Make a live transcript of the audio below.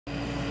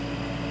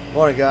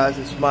Morning guys,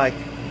 it's Mike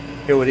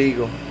here with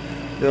Eagle.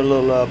 Did a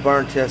little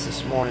burn test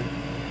this morning.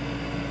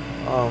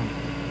 Got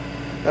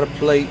a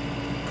plate,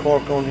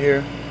 cork on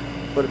here,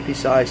 put a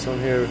piece of ice on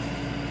here a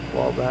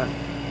while back,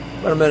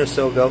 about a minute or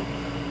so ago.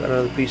 Got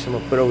another piece I'm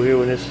going to put over here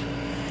when it's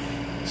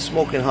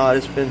smoking hot.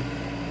 It's been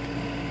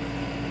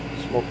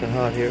smoking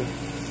hot here.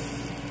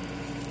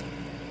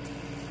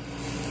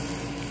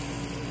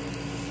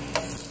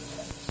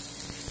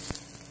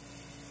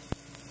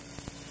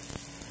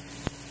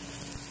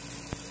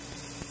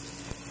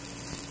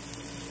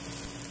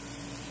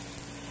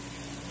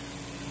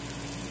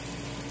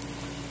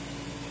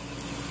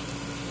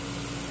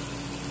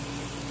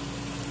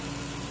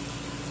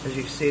 As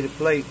you can see, the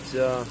plate,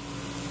 you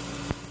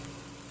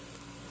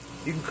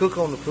can cook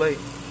on the plate.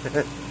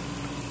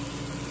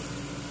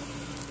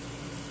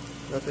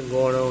 Nothing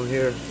going on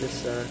here this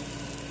side.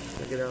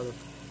 I'll get out of the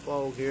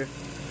fog here.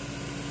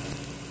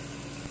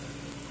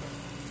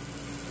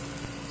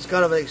 It's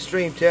kind of an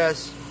extreme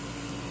test,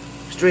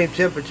 extreme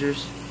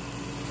temperatures.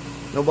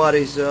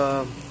 Nobody's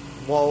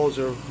walls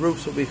or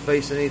roofs will be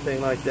facing anything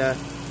like that.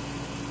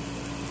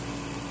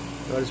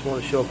 So I just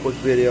want to show a quick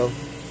video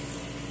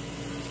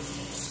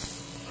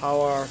how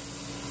our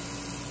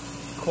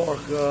cork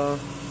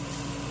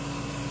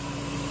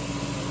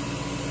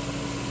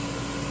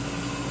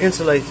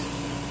insulates,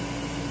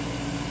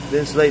 the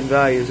insulating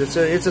values.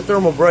 It's a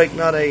thermal break,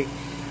 not a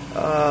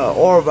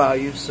OR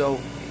value, so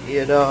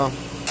it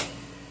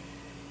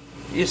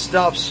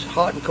stops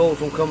hot and cold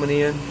from coming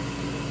in.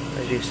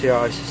 As you can see,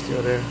 our ice is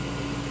still there.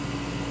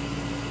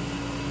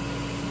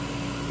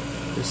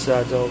 This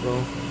side's all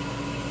gone.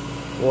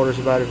 Water's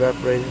about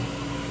evaporated.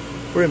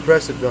 Pretty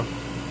impressive though.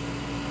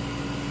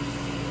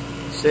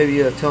 Save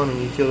you a ton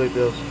of utility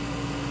bills.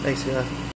 Thanks guys.